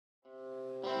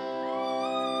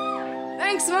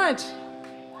Thanks so much.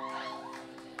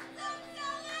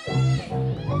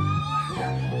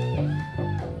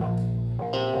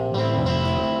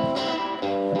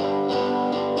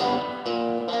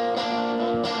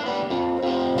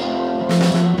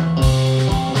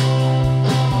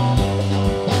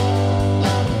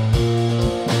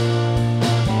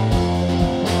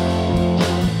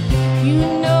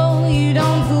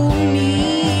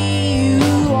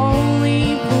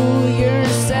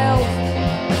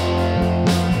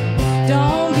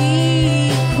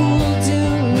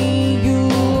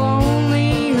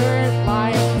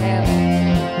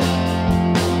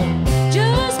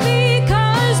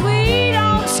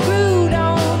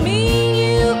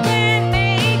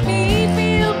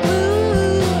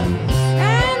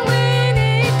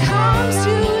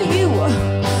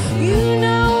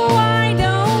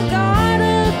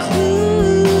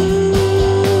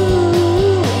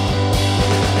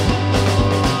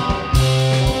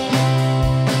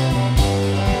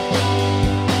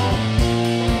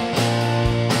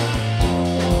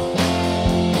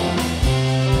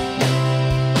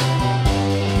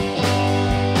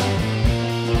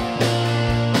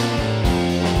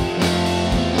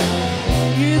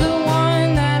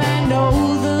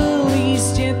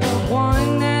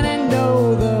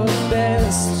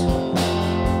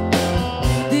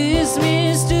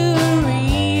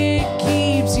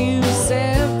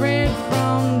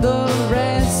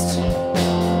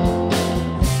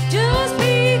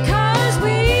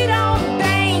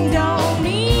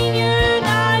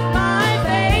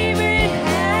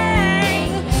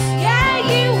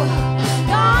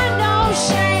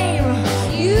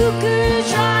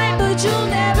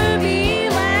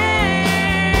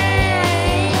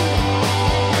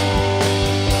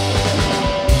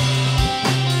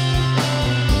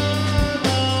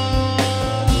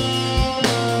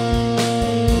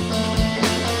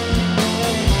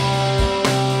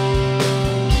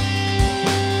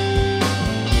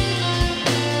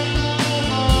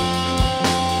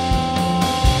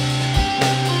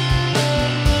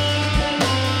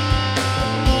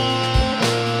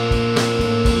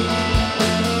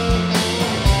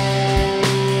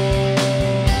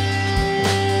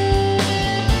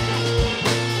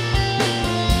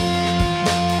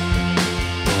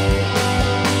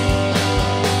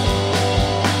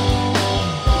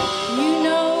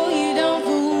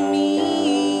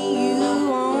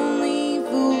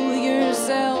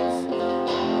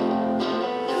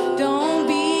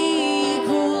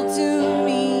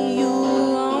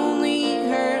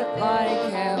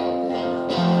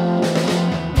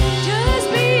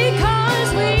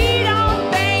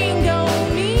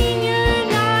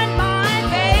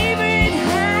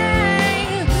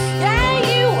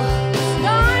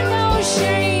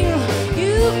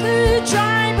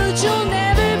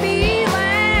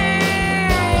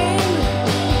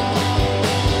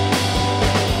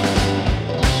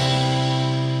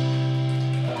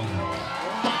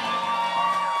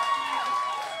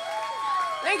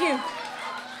 Thank you.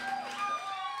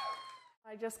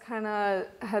 I just kind of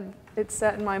had it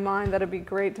set in my mind that it'd be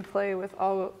great to play with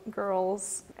all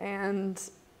girls, and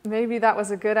maybe that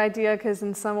was a good idea because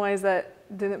in some ways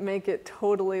that didn't make it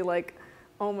totally like,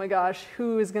 oh my gosh,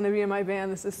 who is going to be in my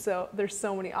band? This is there's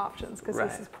so many options because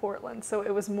This is Portland. So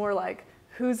it was more like,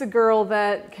 who's a girl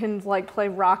that can like play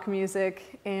rock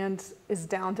music and is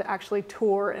down to actually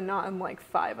tour and not in like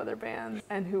 5 other bands,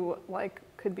 and who like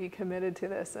could be committed to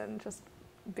this and just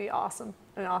be awesome,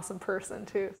 an awesome person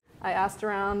too. I asked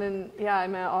around, and yeah, I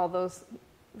met all those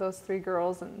 3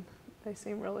 girls, and they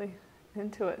seemed really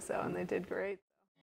into it, and they did great.